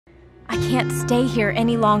I can't stay here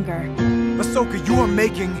any longer. Ahsoka, you are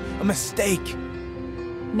making a mistake.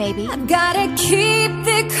 Maybe. I've gotta keep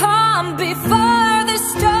the calm before the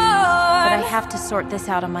storm. But I have to sort this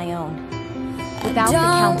out on my own. Without the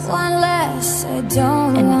council.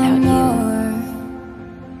 And without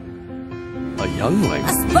you. A youngling?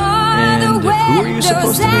 And who are you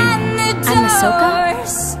supposed to be? I'm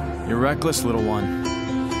Ahsoka. You're reckless, little one.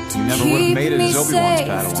 You never would have made it as Obi-Wan's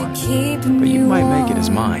Padawan. But you might make it as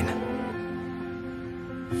mine.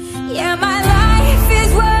 Yeah, my life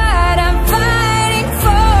is what I'm fighting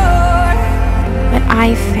for. But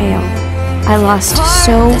I failed. I lost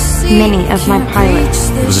so many of my pilots.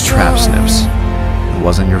 It was a trap, Snips. It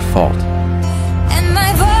wasn't your fault.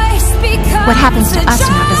 What happens to us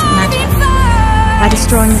now doesn't matter. By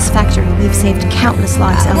destroying this factory, we've saved countless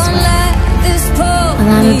lives elsewhere. And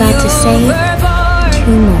I'm about to save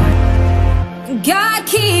 2 more.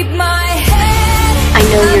 I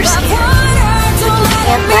know you're scared, but you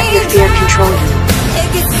can't let your fear control you.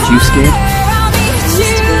 You scared?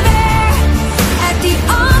 Used to be.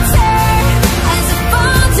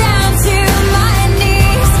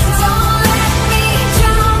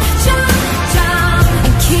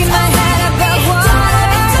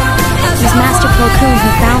 It was Master Plo Koon who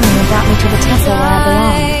found me and brought me to the temple where I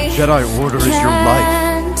belong. Jedi Order is your life.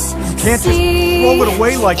 You can't just throw it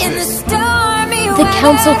away like this. The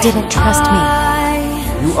council didn't trust me.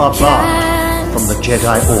 You are barred from the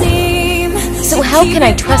Jedi Order. So how can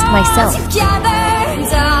I trust myself?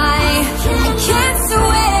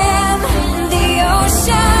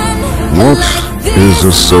 What is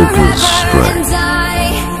Ahsoka's strength?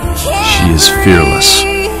 She is fearless.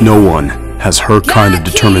 No one has her kind of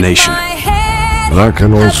determination. That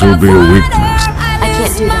can also be a weakness. I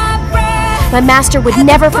can't do that. My master would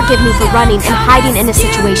never forgive me for running and hiding in a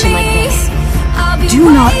situation like this.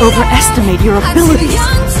 Do not overestimate your abilities.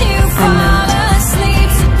 I'm not.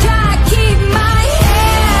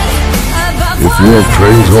 If you have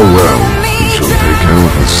trained her well, she shall take care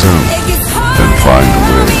of herself and find a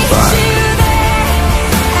way back.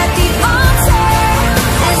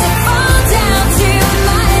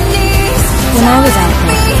 When I was out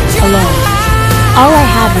there, alone, all I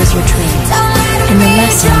had was your training and the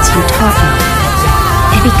lessons you taught me.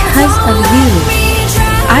 And because of you,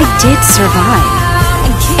 I did survive.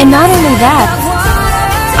 And not only that,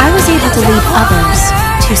 I was able to lead others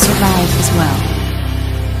to survive as well.